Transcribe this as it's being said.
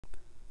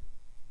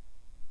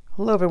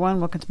Hello everyone,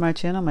 welcome to my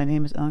channel. My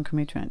name is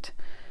Crimi-Trent.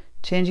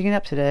 Changing it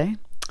up today,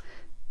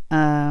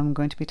 I'm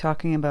going to be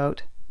talking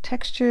about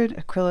textured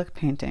acrylic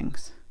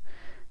paintings.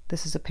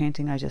 This is a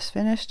painting I just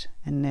finished,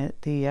 and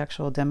the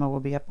actual demo will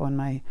be up on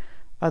my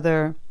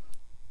other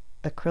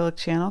acrylic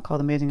channel called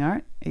Amazing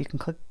Art. You can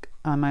click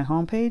on my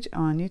homepage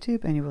on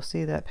YouTube and you will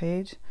see that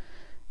page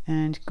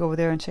and go over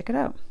there and check it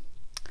out.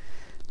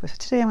 But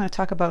today I'm going to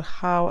talk about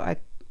how I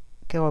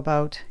go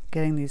about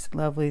getting these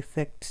lovely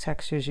thick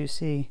textures you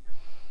see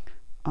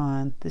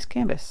on this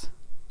canvas.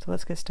 So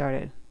let's get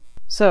started.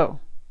 So,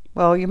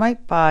 well, you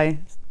might buy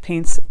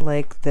paints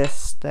like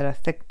this that are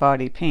thick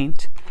body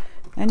paint,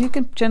 and you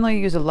can generally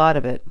use a lot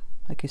of it,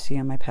 like you see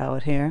on my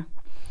palette here,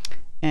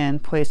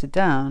 and place it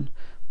down.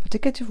 But to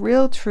get to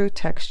real true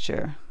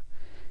texture,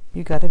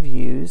 you gotta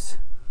use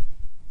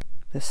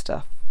this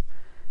stuff.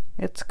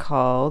 It's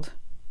called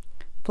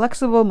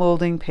flexible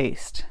molding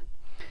paste.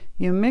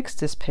 You mix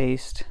this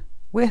paste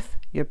with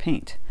your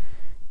paint.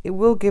 It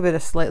will give it a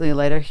slightly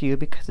lighter hue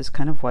because it's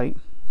kind of white.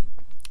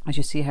 As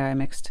you see how I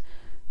mixed,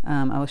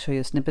 I will show you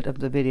a snippet of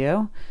the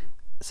video,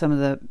 some of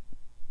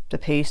the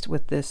paste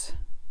with this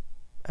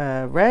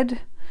red,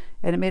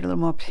 and it made it a little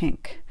more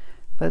pink.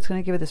 But it's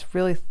going to give it this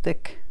really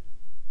thick,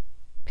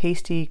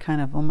 pasty,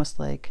 kind of almost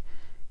like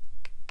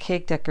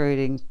cake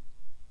decorating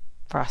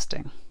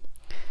frosting.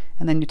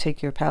 And then you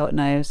take your palette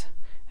knives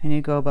and you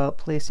go about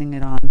placing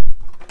it on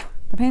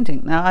the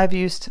painting. Now I've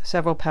used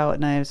several palette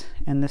knives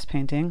in this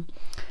painting.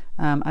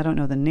 I don't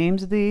know the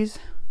names of these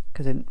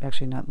because they're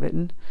actually not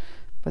written,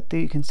 but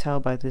you can tell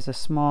by there's a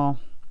small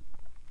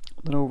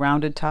little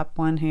rounded top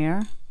one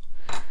here,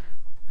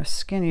 a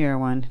skinnier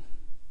one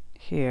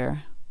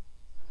here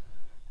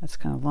that's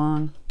kind of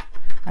long.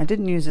 I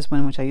didn't use this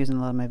one, which I use in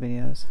a lot of my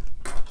videos.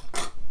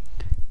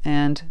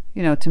 And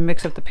you know, to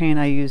mix up the paint,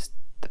 I used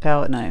the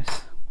palette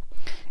knives.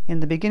 In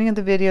the beginning of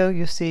the video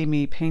you'll see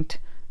me paint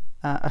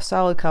a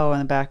solid color in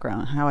the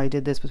background. How I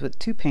did this was with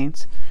two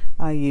paints.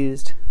 I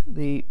used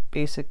the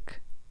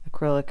basic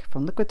acrylic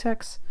from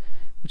Liquitex,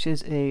 which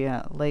is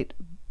a light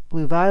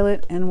blue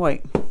violet and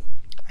white.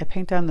 I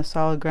paint down the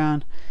solid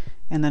ground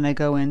and then I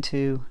go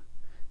into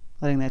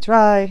letting that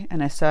dry,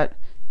 and I start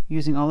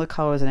using all the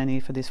colors that I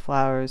need for these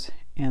flowers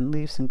and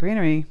leaves and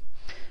greenery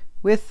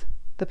with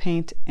the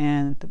paint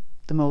and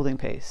the molding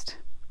paste.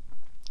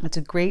 It's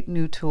a great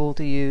new tool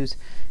to use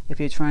if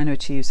you're trying to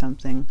achieve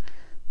something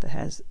that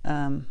has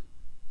a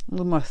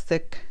little more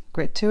thick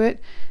grit to it,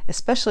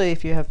 especially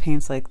if you have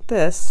paints like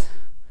this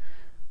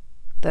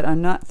that are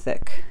not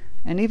thick.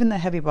 And even the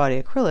heavy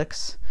body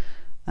acrylics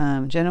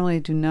generally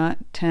do not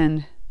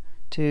tend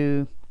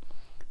to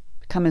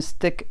become as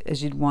thick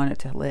as you'd want it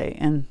to lay,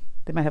 and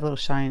they might have a little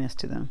shininess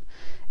to them,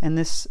 and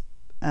this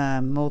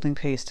molding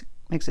paste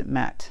makes it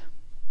matte.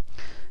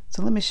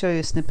 So let me show you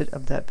a snippet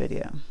of that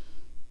video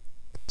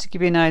to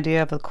give you an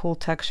idea of the cool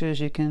textures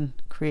you can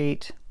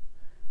create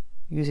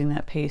using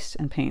that paste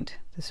and paint.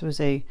 This was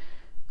a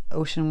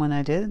ocean one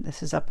I did.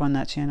 This is up on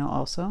that channel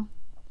also.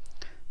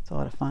 It's a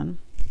lot of fun.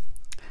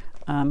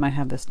 I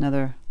have this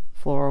another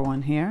floral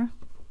one here.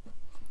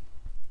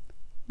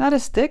 Not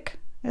as thick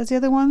as the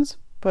other ones,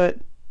 but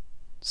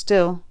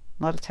still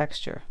a lot of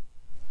texture.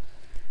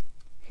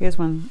 Here's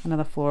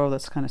another floral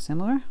that's kind of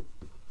similar,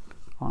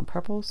 all in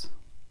purples.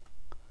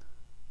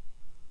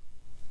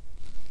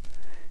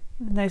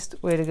 Nice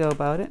way to go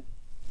about it.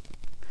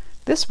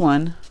 This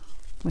one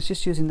was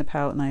just using the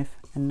palette knife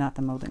and not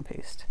the molding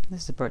paste.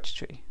 This is a birch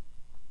tree.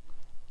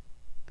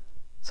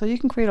 So you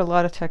can create a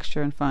lot of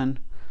texture and fun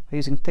by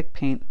using thick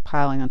paint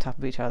piling on top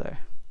of each other.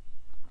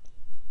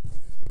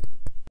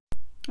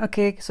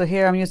 Okay, so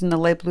here I'm using the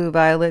light blue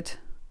violet.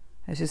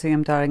 As you see,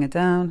 I'm dotting it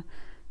down,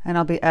 and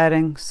I'll be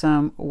adding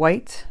some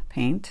white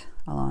paint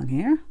along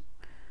here.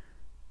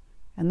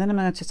 And then I'm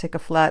going to just take a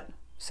flat,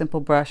 simple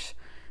brush,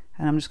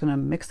 and I'm just going to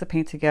mix the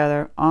paint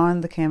together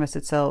on the canvas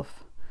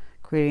itself,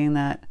 creating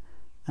that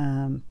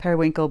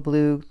periwinkle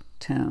blue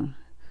tone.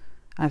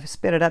 I've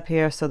sped it up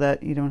here so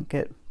that you don't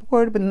get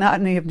bored with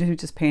monotony of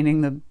just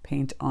painting the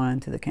paint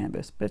onto the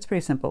canvas, but it's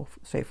pretty simple,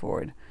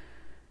 straightforward.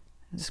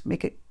 Just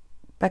make it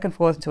back and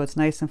forth until it's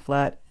nice and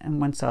flat and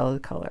one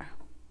solid color.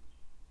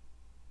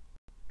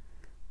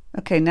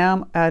 Okay, now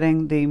I'm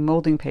adding the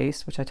molding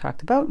paste, which I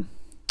talked about.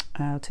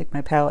 I'll take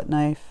my palette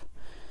knife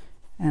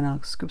and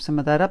I'll scoop some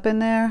of that up in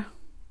there,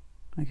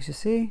 like you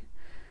see,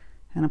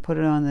 and I'll put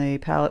it on the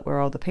palette where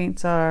all the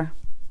paints are.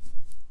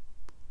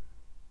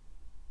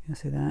 You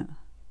see that?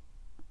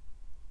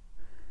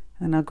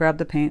 And I'll grab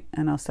the paint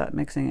and I'll start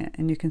mixing it,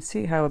 and you can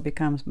see how it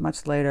becomes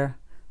much lighter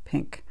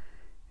pink,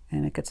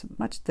 and it gets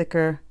much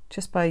thicker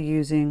just by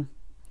using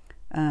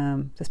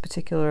this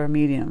particular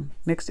medium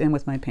mixed in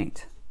with my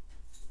paint.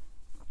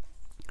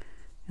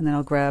 And then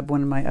I'll grab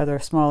one of my other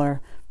smaller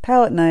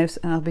palette knives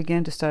and I'll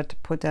begin to start to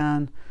put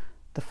down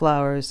the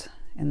flowers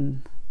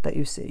that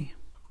you see.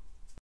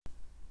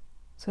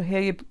 So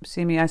here you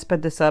see me, I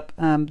sped this up.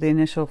 The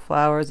initial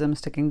flowers I'm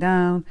sticking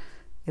down,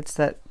 it's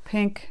that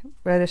pink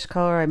reddish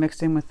color I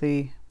mixed in with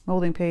the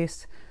molding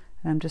paste,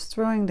 and I'm just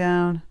throwing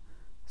down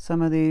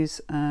some of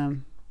these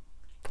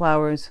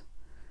flowers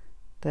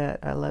that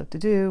I love to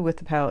do with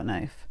the palette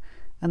knife.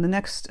 On the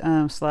next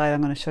slide,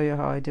 I'm going to show you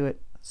how I do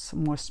it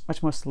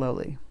much more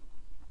slowly.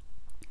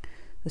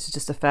 This is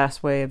just a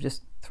fast way of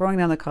just throwing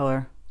down the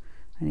color,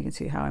 and you can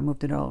see how I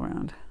moved it all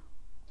around.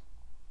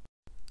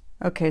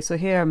 Okay, so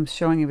here I'm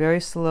showing you very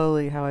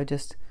slowly how I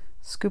just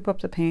scoop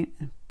up the paint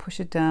and push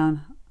it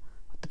down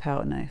with the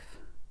palette knife.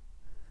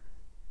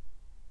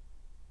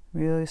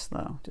 Really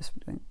slow, just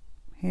doing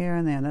here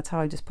and there. And that's how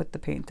I just put the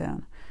paint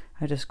down.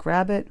 I just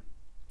grab it,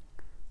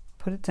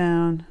 put it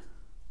down,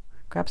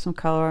 grab some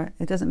color.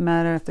 It doesn't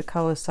matter if the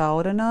color is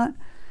solid or not.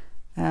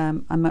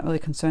 I'm not really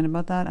concerned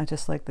about that. I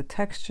just like the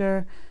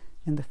texture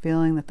and the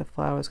feeling that the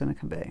flower is going to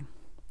convey.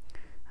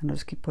 And I'll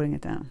just keep putting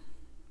it down.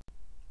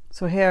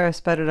 So here I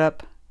sped it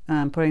up,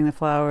 putting the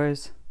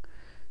flowers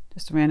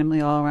just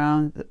randomly all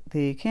around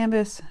the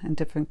canvas in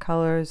different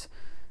colors,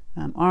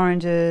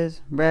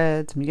 oranges,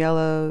 reds, and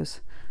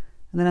yellows.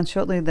 And then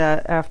shortly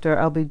after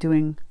I'll be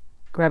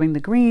grabbing the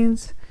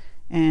greens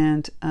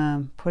and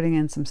putting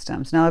in some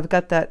stems. Now I've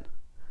got that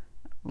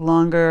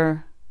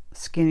longer,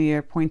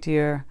 skinnier,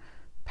 pointier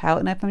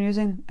palette knife I'm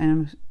using,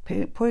 and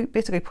I'm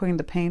basically putting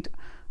the paint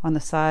on the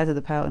sides of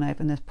the palette knife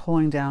and just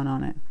pulling down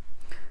on it.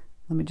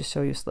 Let me just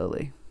show you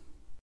slowly.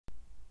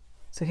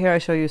 So here I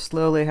show you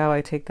slowly how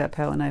I take that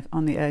palette knife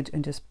on the edge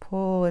and just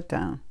pull it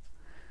down.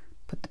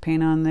 Put the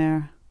paint on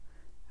there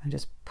and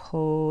just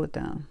pull it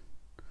down.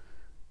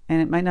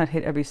 And it might not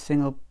hit every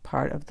single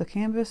part of the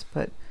canvas,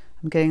 but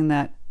I'm getting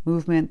that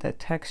movement, that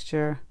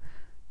texture.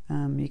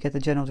 You get the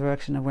general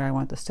direction of where I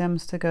want the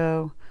stems to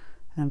go,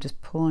 and I'm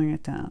just pulling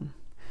it down.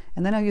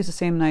 And then I'll use the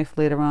same knife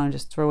later on,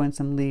 just throw in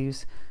some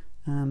leaves.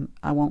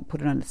 I won't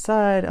put it on the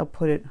side, I'll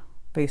put it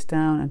face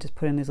down and just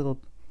put in these little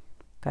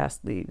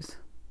fast leaves.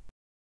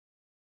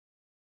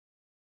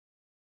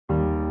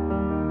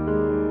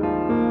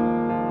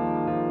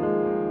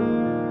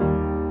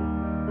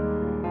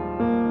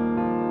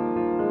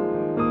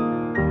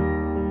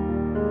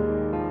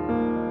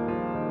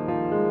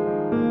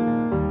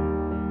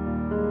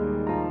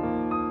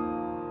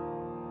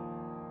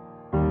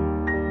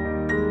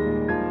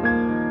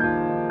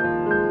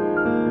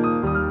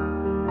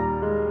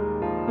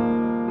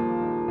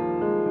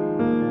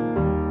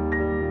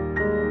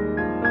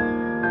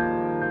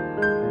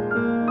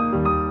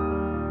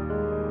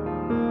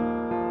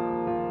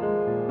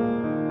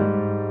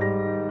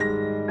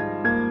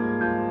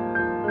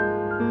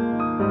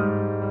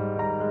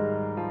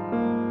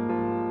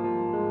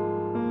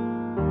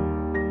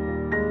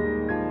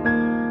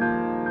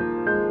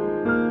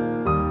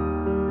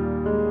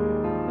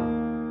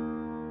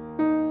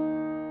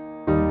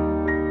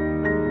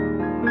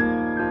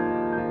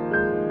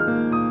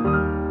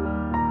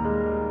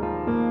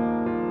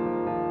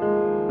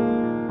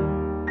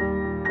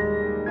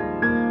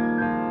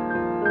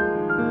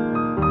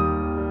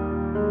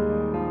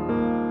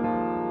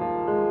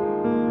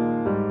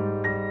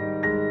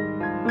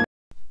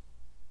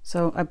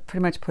 So I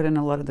pretty much put in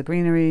a lot of the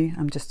greenery.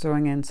 I'm just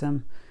throwing in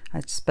some, I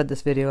sped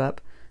this video up,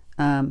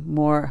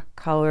 more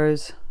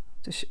colors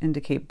to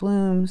indicate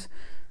blooms.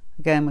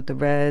 Again with the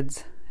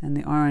reds and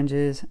the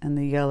oranges and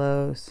the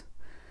yellows.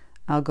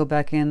 I'll go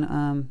back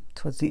in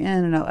towards the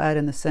end and I'll add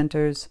in the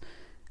centers.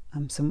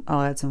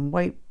 I'll add some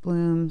white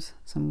blooms,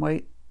 some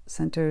white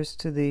centers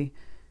to the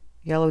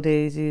yellow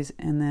daisies,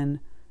 and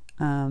then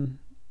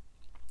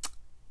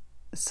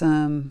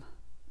some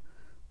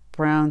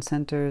brown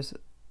centers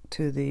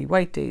to the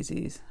white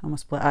daisies,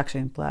 almost black,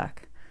 actually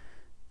black,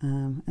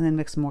 and then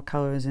mix some more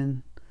colors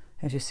in,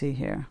 as you see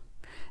here.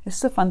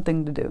 It's a fun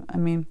thing to do. I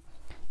mean,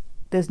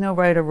 there's no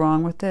right or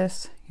wrong with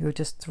this. You're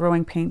just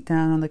throwing paint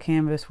down on the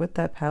canvas with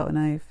that palette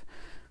knife,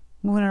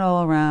 moving it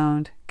all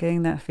around,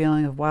 getting that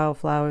feeling of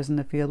wildflowers in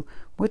the field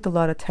with a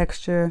lot of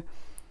texture.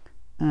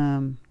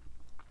 You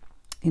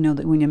know,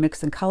 that when you're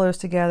mixing colors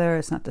together,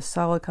 it's not the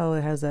solid color,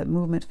 it has that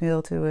movement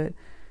feel to it,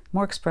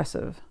 more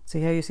expressive.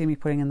 See how you see me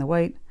putting in the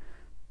white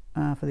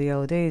for the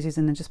yellow daisies,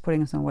 and then just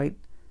putting in some white,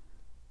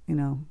 you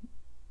know,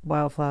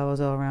 wildflowers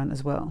all around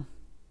as well.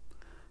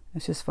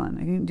 It's just fun.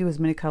 You can do as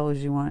many colors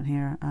as you want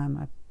here.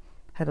 I've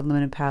had a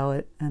limited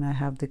palette, and I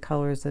have the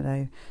colors that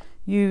I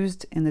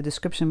used in the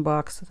description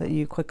box that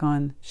you click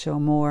on show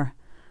more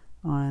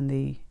on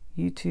the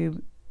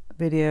YouTube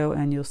video,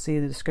 and you'll see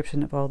the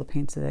description of all the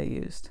paints that I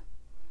used.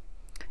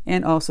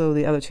 And also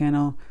the other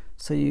channel,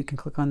 so you can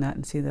click on that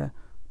and see the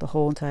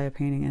whole entire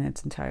painting in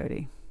its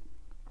entirety.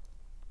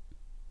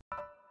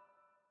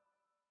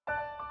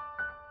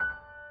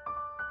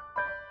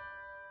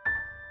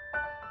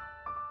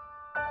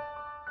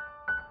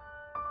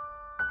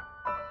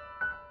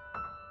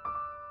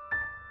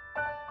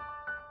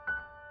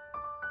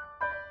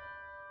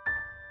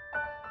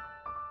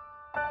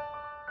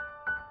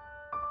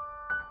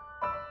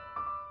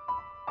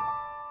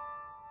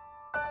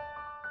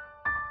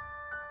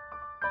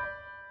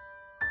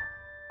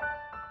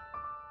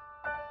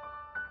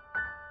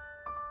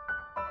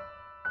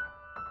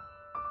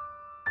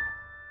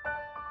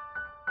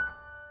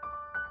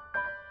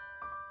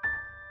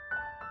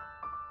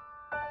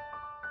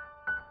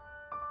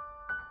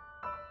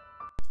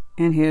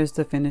 And here's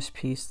the finished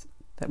piece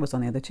that was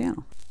on the other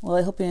channel. Well,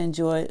 I hope you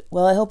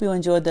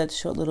enjoyed that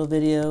short little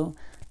video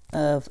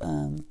of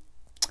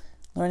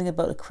learning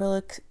about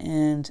acrylic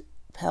and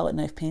palette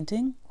knife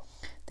painting.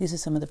 These are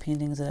some of the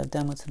paintings that I've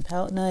done with some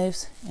palette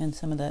knives and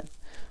some of that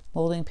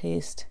molding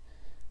paste.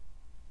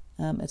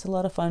 It's a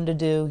lot of fun to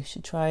do. You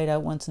should try it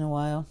out once in a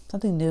while.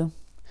 Something new.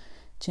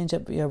 Change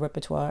up your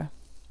repertoire.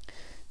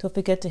 Don't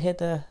forget to hit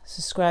the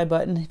subscribe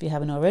button if you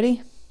haven't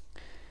already.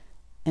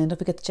 And don't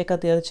forget to check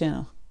out the other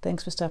channel.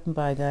 Thanks for stopping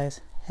by,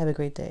 guys. Have a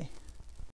great day.